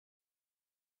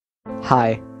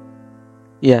Hi.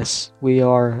 Yes, we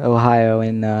are Ohio,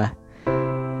 and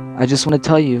I just want to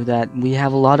tell you that we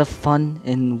have a lot of fun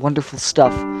and wonderful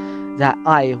stuff that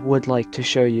I would like to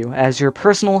show you as your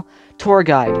personal tour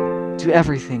guide to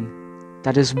everything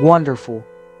that is wonderful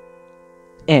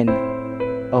in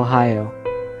Ohio.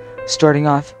 Starting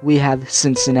off, we have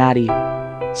Cincinnati.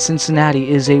 Cincinnati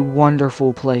is a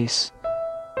wonderful place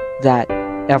that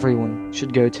everyone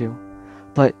should go to.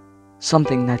 But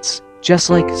something that's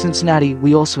just like Cincinnati,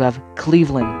 we also have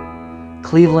Cleveland.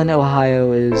 Cleveland,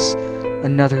 Ohio is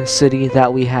another city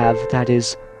that we have that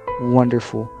is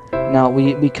wonderful. Now,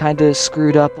 we kind of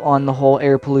screwed up on the whole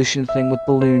air pollution thing with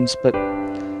balloons, but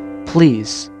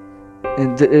please,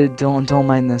 don't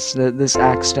mind this. This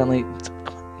accidentally...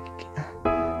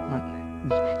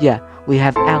 Yeah, we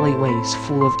have alleyways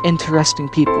full of interesting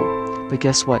people, but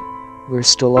guess what? We're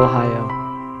still Ohio.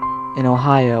 And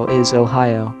Ohio is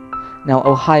Ohio. Now,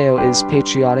 Ohio is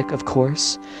patriotic, of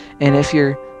course, and if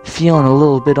you're feeling a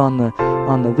little bit on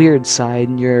the weird side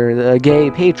and you're a gay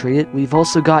patriot, we've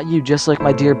also got you, just like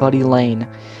my dear buddy Lane.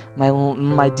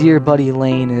 My dear buddy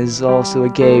Lane is also a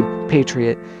gay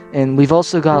patriot, and we've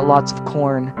also got lots of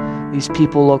corn. These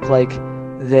people look like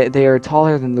they are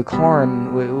taller than the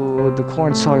corn. The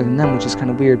corn's taller than them, which is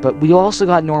kind of weird, but we also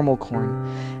got normal corn.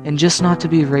 And just not to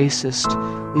be racist,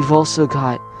 we've also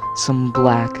got some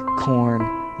black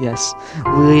corn. Yes,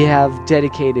 we have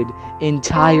dedicated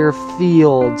entire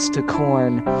fields to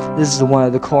corn. This is one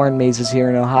of the corn mazes here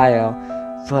in Ohio.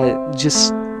 But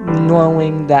just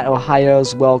knowing that Ohio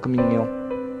is welcoming you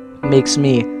makes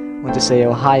me want to say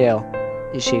Ohio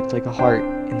is shaped like a heart,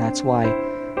 and that's why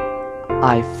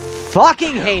I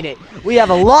fucking hate it. We have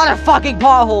a lot of fucking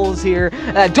potholes here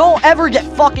that don't ever get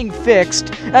fucking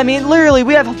fixed. I mean, literally,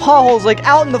 we have potholes like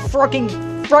out in the fucking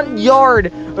front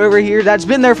yard over here that's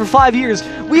been there for 5 years.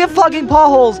 We have fucking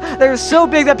potholes that are so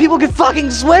big that people can fucking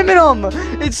swim in them.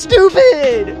 It's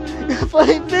stupid.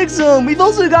 Fucking fix them. We've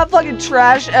also got fucking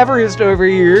trash Everest over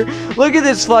here. Look at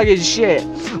this fucking shit.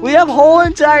 We have whole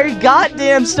entire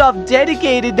goddamn stuff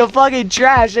dedicated to fucking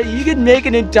trash that you can make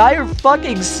an entire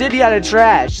fucking city out of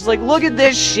trash. It's like, look at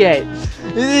this shit.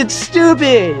 It's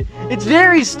stupid. It's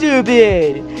very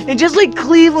stupid. And just like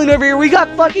Cleveland over here, we got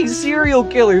fucking serial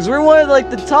killers. We're one of like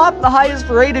the highest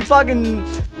rated fucking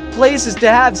places to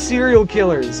have serial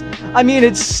killers. I mean,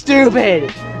 it's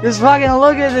stupid. Just fucking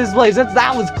look at this place.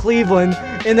 That was Cleveland.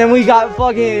 And then we got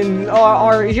fucking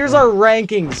here's our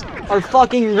rankings. Our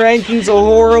fucking rankings are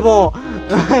horrible.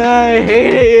 I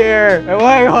hate it here. I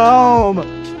want to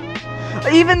go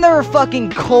home. Even there are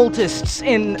fucking cultists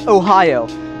in Ohio.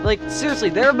 Like, seriously,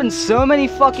 there have been so many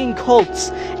fucking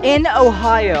cults in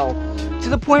Ohio to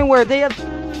the point where they have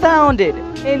founded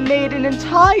and made an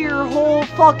entire whole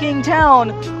fucking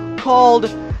town called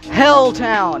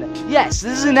Helltown. Yes,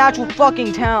 this is an actual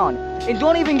fucking town. And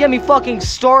don't even get me fucking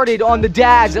started on the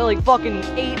dads at like fucking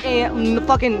 8 a.m.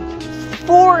 fucking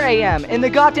 4 a.m. in the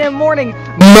goddamn morning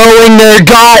mowing their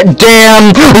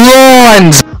goddamn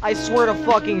lawns. I swear to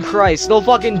fucking Christ, they'll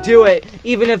fucking do it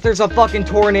even if there's a fucking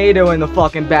tornado in the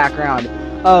fucking background.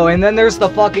 Oh, and then there's the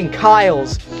fucking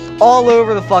Kyles all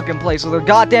over the fucking place with their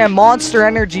goddamn Monster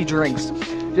Energy drinks.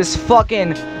 Just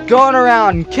fucking going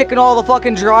around and kicking all the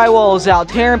fucking drywalls out,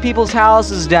 tearing people's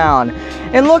houses down.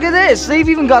 And look at this, they've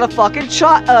even got a fucking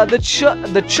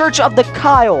the Church of the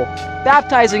Kyle,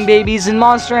 baptizing babies in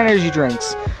Monster Energy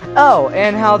drinks. Oh,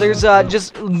 and how there's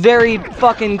just very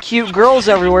fucking cute girls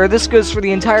everywhere. This goes for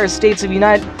the entire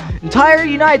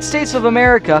United States of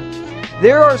America.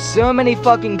 There are so many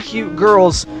fucking cute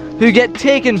girls who get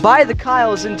taken by the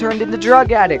Kyles and turned into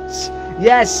drug addicts.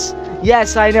 Yes,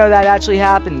 I know that actually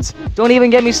happens. Don't even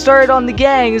get me started on the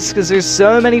gangs, because there's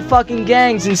so many fucking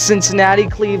gangs in Cincinnati,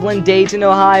 Cleveland, Dayton,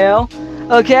 Ohio.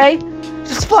 Okay?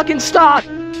 Just fucking stop.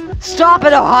 Stop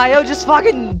it, Ohio. Just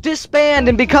fucking disband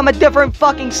and become a different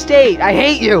fucking state. I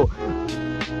hate you.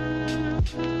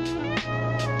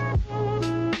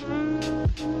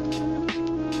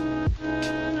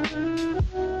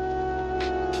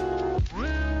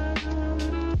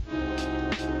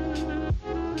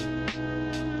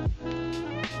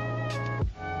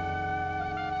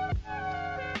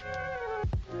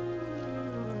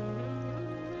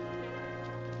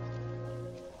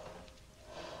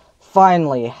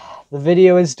 Finally, the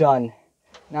video is done.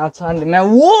 Now it's time to...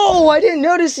 Whoa! I didn't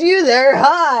notice you there!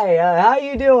 Hi! How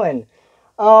you doing?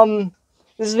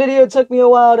 This video took me a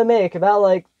while to make. About,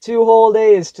 like, 2 whole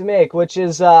days to make, which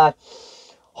is,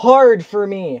 hard for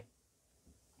me.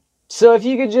 So if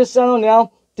you could just, I don't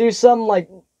know, do something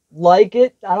like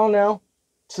it, I don't know,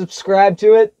 subscribe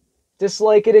to it,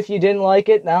 dislike it if you didn't like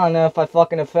it. I don't know if I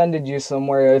fucking offended you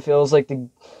somewhere. If it was like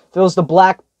the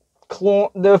black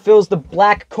if it was the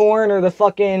black corn or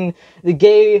the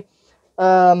gay,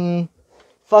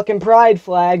 fucking pride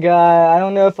flag. I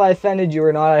don't know if I offended you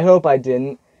or not. I hope I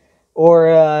didn't.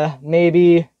 Or,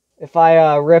 maybe if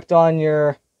I, ripped on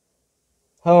your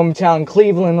hometown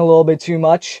Cleveland a little bit too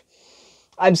much.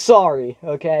 I'm sorry,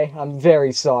 okay? I'm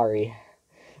very sorry.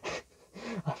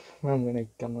 I'm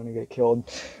gonna get killed.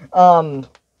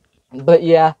 But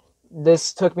yeah,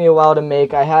 this took me a while to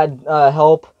make. I had,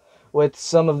 help with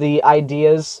some of the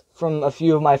ideas from a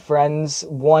few of my friends.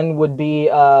 One would be,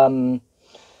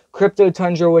 Crypto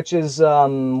Tundra, which is,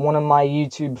 one of my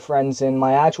YouTube friends and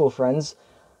my actual friends.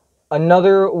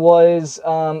 Another was,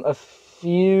 a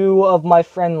few of my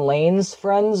friend Lane's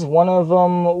friends. One of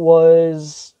them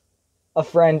was a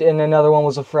friend and another one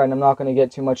was a friend. I'm not going to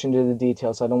get too much into the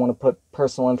details. I don't want to put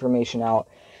personal information out.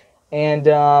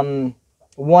 And,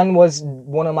 one was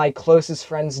one of my closest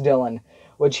friends, Dylan,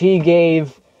 which he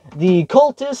gave the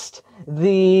cultist,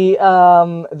 the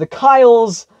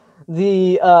Kyles,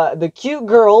 the cute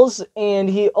girls, and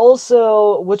he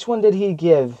also, which one did he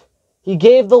give? He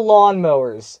gave the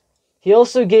lawnmowers. He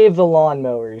also gave the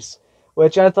lawnmowers,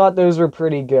 which I thought those were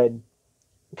pretty good.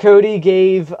 Cody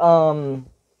gave,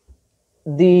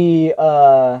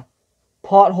 the,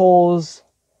 potholes.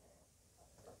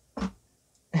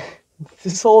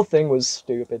 This whole thing was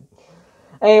stupid.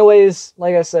 Anyways,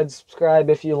 like I said,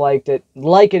 subscribe if you liked it.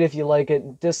 Like it if you like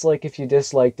it. Dislike if you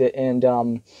disliked it. And,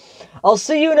 I'll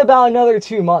see you in about another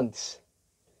 2 months.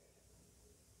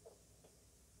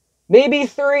 Maybe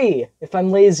 3, if I'm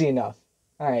lazy enough.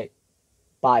 Alright.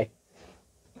 Bye.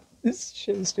 This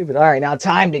shit is stupid. Alright, now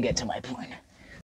time to get to my point.